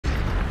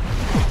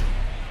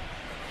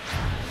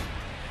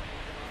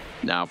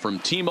Now from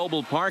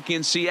T-Mobile Park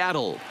in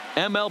Seattle,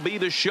 MLB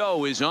The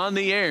Show is on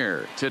the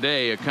air.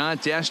 Today, a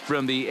contest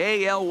from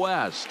the AL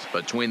West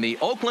between the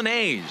Oakland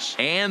A's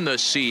and the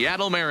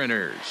Seattle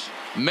Mariners.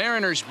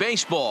 Mariners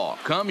baseball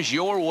comes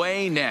your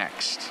way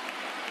next.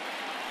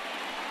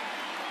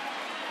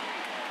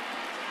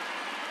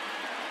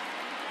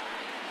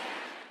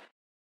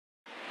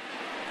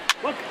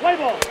 Let's play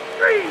ball.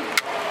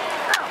 3.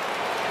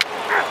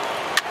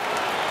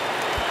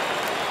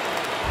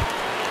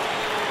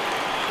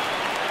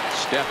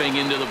 Stepping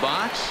into the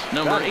box,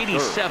 number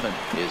 87.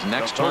 His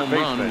next home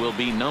run will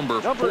be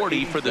number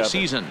 40 for the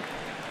season.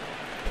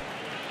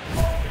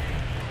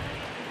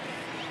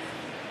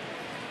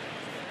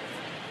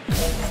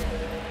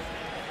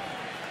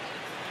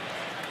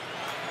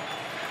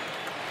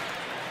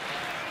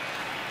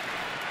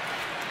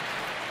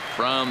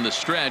 From the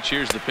stretch,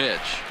 here's the pitch.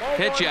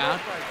 Pitch out,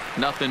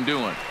 nothing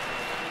doing.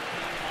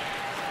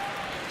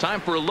 Time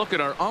for a look at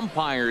our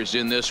umpires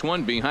in this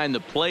one. Behind the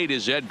plate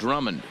is Ed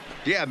Drummond.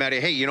 Yeah, Matty.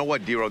 Hey, you know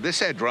what, Dero?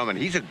 This Ed Drummond,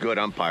 he's a good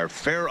umpire.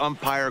 Fair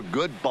umpire,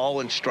 good ball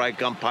and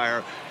strike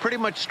umpire. Pretty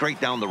much straight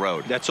down the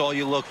road. That's all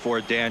you look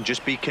for, Dan.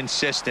 Just be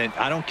consistent.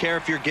 I don't care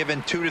if you're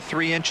given 2 to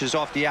 3 inches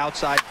off the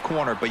outside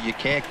corner, but you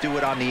can't do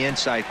it on the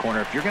inside corner.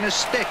 If you're going to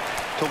stick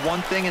to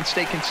one thing and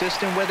stay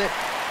consistent with it,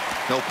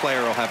 no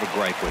player will have a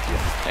gripe with you.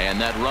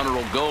 And that runner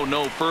will go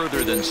no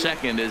further than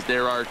second as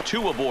there are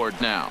 2 aboard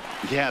now.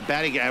 Yeah,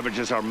 batting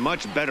averages are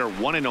much better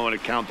 1-0 in a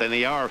count than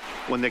they are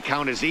when the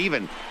count is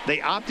even. They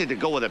opted to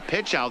go with a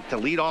pitch out to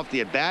lead off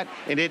the at-bat,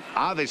 and it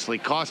obviously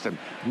cost them.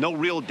 No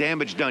real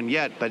damage done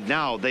yet, but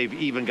now they've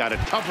even got a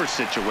tougher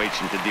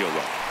situation to deal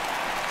with.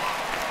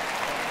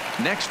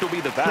 Next will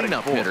be the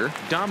cleanup hitter,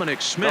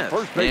 Dominic Smith,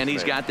 and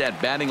he's got that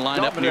batting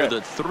lineup near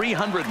the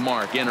 300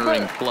 mark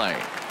entering play.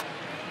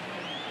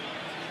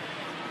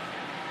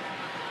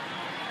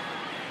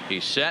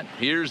 He's set.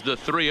 Here's the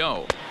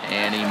 3-0.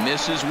 And he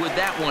misses with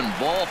that one.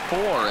 Ball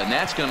 4. And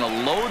that's going to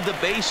load the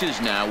bases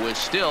now with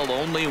still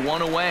only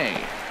 1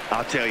 away.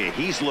 I'll tell you,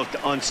 he's looked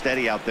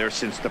unsteady out there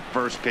since the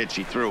first pitch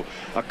he threw.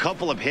 A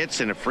couple of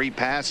hits and a free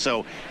pass.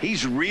 So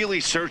he's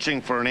really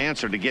searching for an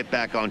answer to get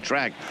back on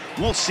track.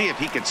 We'll see if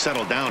he can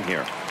settle down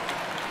here.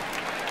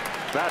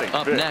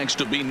 Up next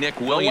will be Nick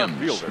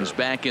Williams. He's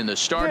back in the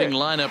starting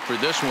lineup for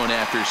this one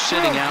after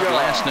sitting out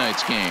last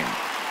night's game.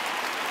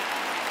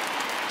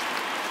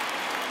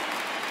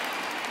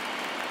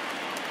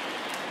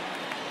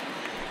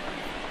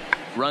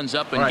 Runs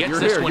up and gets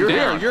this one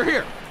down. You're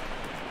here.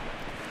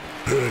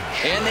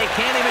 And they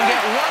can't even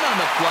get one on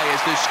the play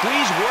as the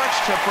squeeze works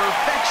to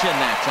perfection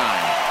that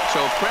time. So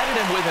credit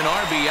him with an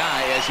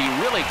RBI as he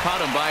really caught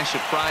him by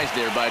surprise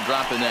there by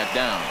dropping that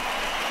down.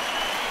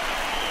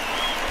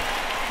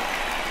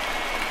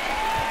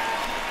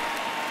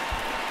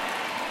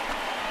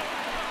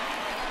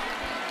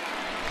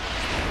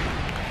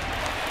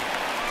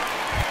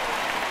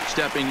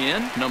 Stepping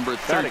in, number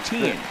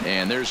 13.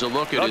 And there's a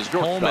look at his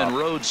home and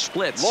road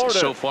splits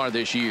so far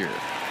this year.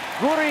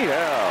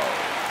 Gurriel.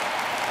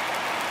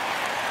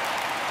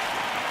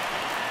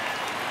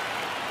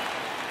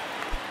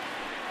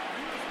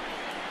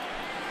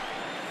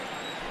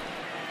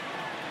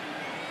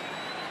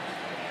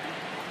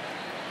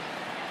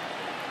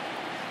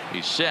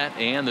 He's set,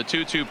 and the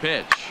 2-2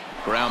 pitch.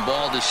 Ground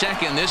ball to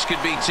second. This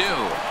could be 2.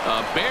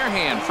 A bare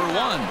hand for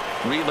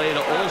 1. Relay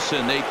to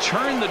Olsen. They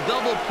turn the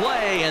double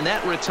play, and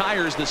that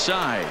retires the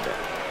side.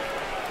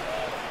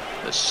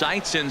 The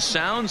sights and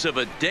sounds of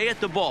a day at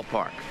the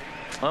ballpark.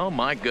 Oh,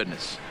 my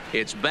goodness.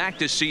 It's back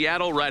to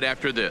Seattle right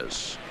after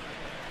this.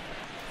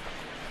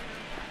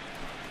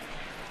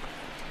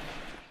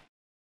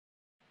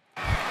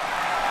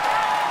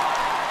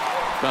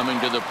 Coming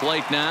to the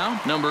plate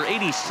now, number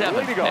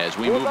 87, as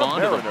we move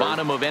on to the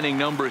bottom of inning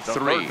number 3.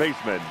 Third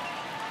baseman,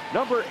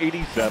 number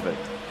 87.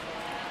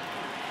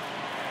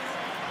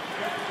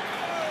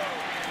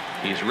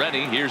 He's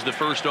ready. Here's the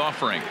first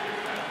offering.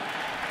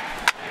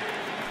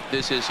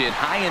 This is hit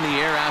high in the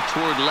air out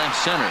toward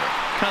left center.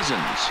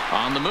 Cousins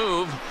on the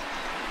move.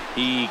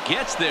 He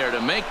gets there to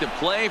make the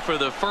play for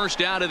the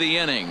first out of the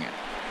inning.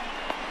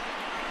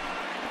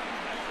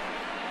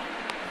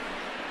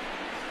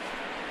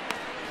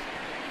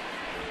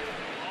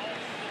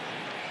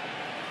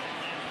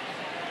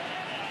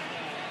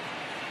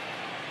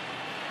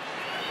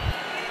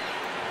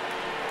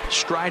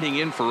 Striding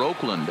in for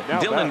Oakland,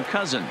 Dylan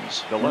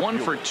Cousins, 1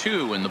 for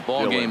 2 in the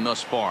ball game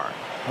thus far.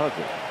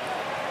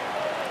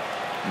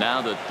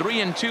 Now the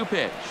 3-2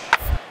 pitch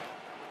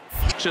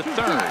to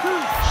third.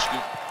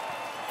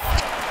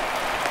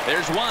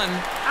 There's one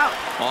out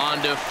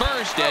on to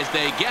first as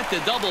they get the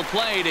double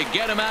play to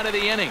get him out of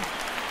the inning.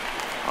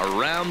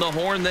 Around the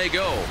horn they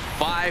go.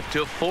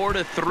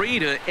 5-4-3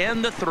 to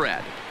end the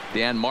threat.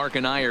 Dan, Mark,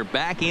 and I are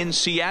back in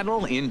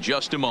Seattle in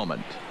just a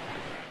moment.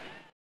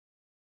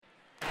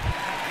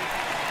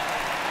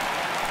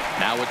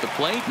 Now at the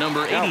plate,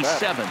 number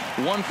 87,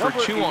 1 for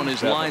 2 on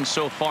his line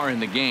so far in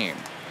the game.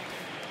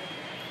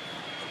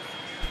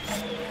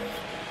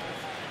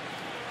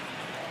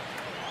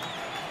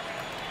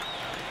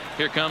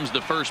 Here comes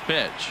the first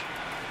pitch.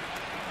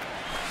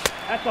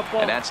 That's a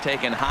ball. And that's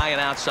taken high and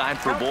outside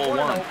for ball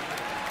one.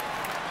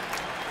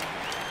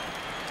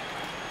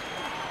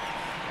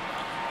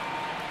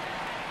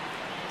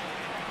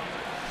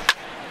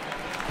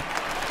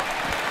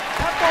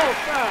 That ball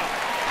foul.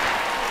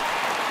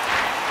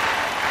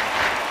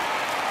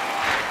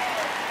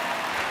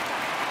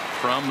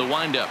 From the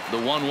windup, the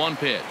 1-1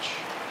 pitch.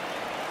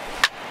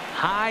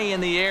 High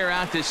in the air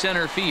out to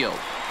center field.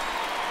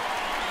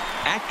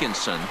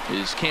 Atkinson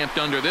is camped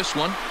under this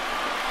one.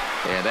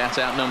 And that's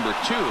out number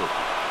 2.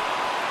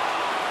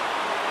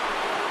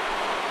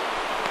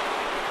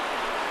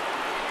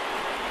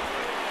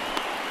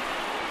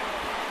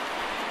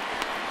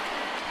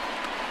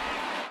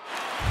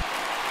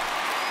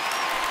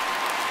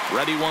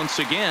 Ready once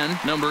again,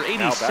 number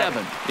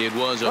 87. It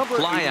was a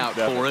flyout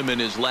for him in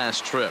his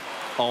last trip.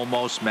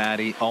 Almost,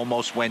 Matty.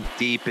 Almost went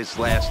deep his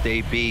last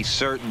AB.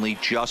 Certainly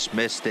just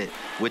missed it.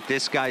 With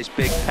this guy's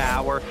big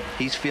power,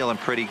 he's feeling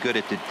pretty good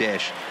at the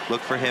dish. Look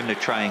for him to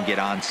try and get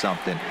on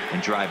something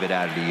and drive it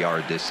out of the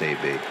yard this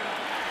AB.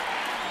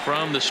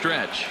 From the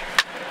stretch.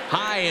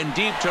 High and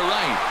deep to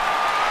right.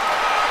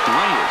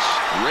 Reyes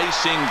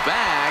racing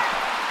back.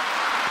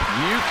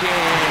 You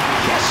can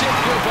kiss it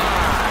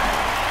goodbye.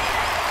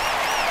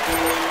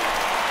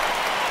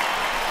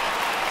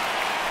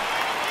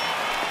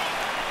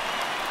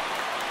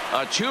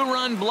 A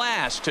 2-run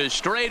blast to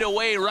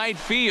straightaway right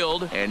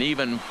field, and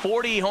even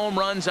 40 home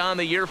runs on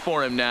the year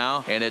for him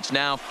now, and it's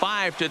now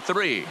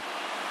 5-3.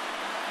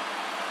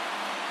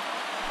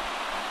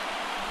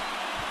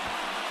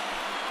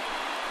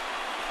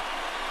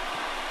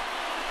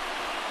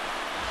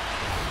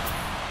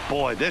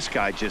 Boy, this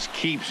guy just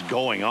keeps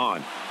going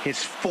on. His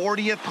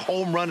 40th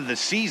home run of the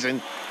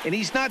season, and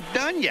he's not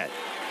done yet.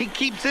 He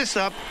keeps this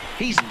up,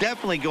 he's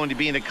definitely going to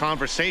be in the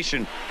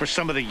conversation for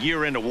some of the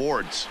year-end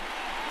awards.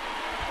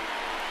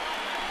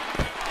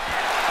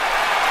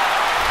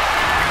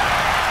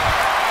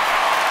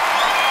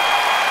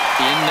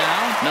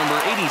 Number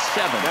 87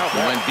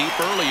 went deep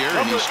earlier,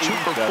 and he's 2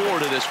 for 4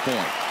 to this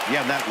point.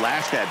 Yeah, that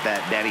last at-bat,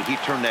 Daddy, he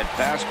turned that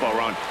fastball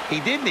around. He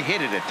didn't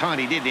hit it a ton.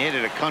 He didn't hit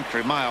it a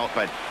country mile,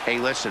 but hey,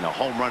 listen, a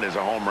home run is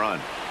a home run.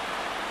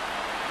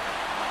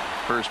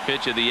 First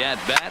pitch of the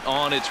at-bat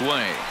on its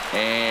way,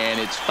 and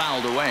it's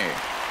fouled away.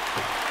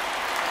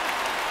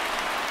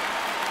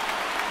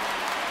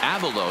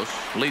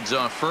 Avalos leads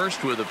off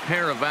first with a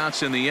pair of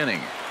outs in the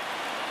inning.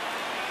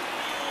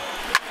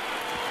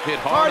 Hit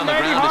hard on the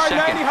ground to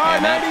second,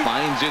 and that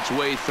finds its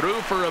way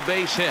through for a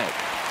base hit.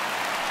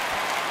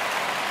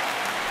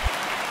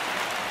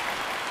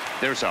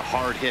 There's a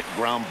hard hit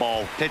ground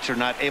ball. Pitcher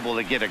not able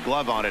to get a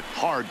glove on it.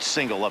 Hard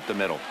single up the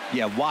middle.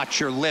 Yeah, watch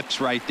your lips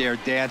right there,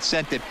 Dan.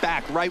 Sent it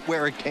back right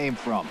where it came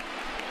from.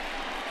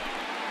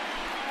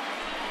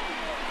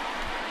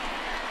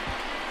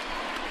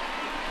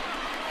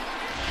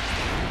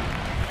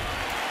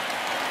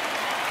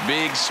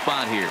 Big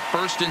spot here.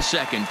 First and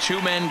second,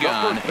 2 men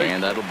gone,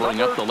 and that'll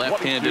bring up the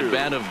left-handed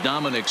bat of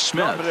Dominic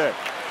Smith.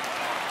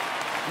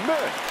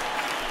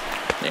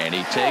 And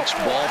he takes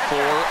ball 4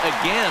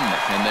 again,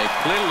 and they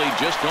clearly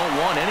just don't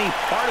want any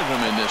part of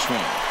him in this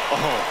one.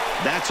 Oh,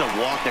 that's a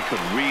walk that could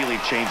really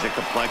change the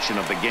complexion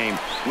of the game.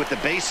 With the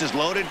bases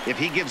loaded, if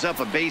he gives up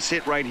a base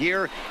hit right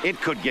here, it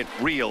could get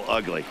real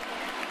ugly.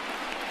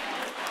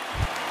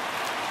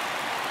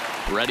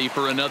 Ready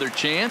for another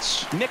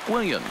chance? Nick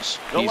Williams.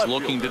 He's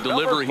looking to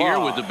deliver here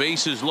with the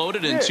bases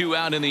loaded and 2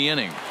 out in the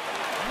inning.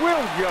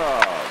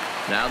 Williams.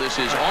 Now this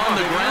is on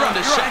the ground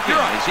to second.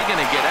 Is he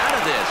going to get out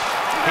of this?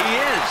 He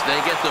is.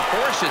 They get the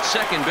force at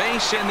second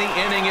base, and the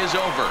inning is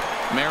over.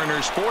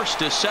 Mariners forced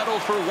to settle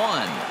for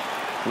 1.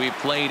 We've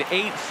played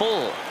 8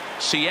 full.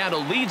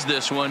 Seattle leads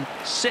this one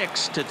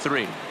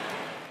 6-3.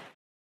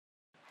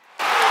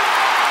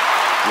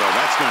 Well,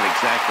 that's not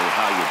exactly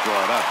how you draw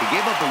it up. He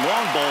gave up a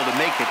long ball to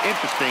make it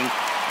interesting,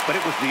 but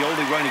it was the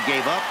only run he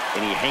gave up,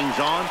 and he hangs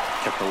on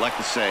to collect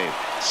the save.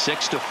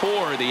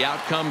 6-4 the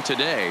outcome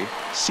today.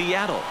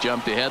 Seattle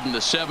jumped ahead in the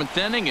 7th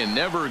inning and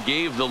never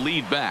gave the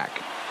lead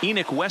back.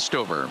 Enoch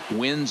Westover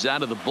wins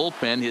out of the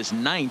bullpen his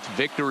 9th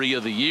victory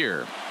of the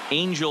year.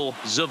 Angel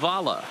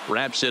Zavala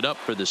wraps it up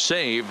for the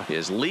save,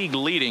 his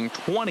league-leading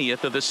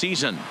 20th of the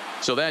season.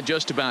 So that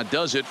just about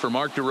does it for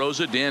Mark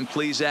DeRosa, Dan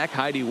Plesac,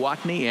 Heidi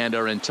Watney, and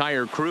our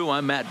entire crew.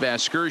 I'm Matt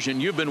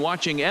Vasgersian. You've been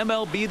watching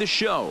MLB The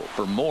Show.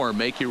 For more,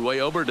 make your way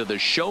over to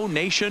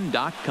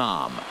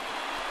theshownation.com.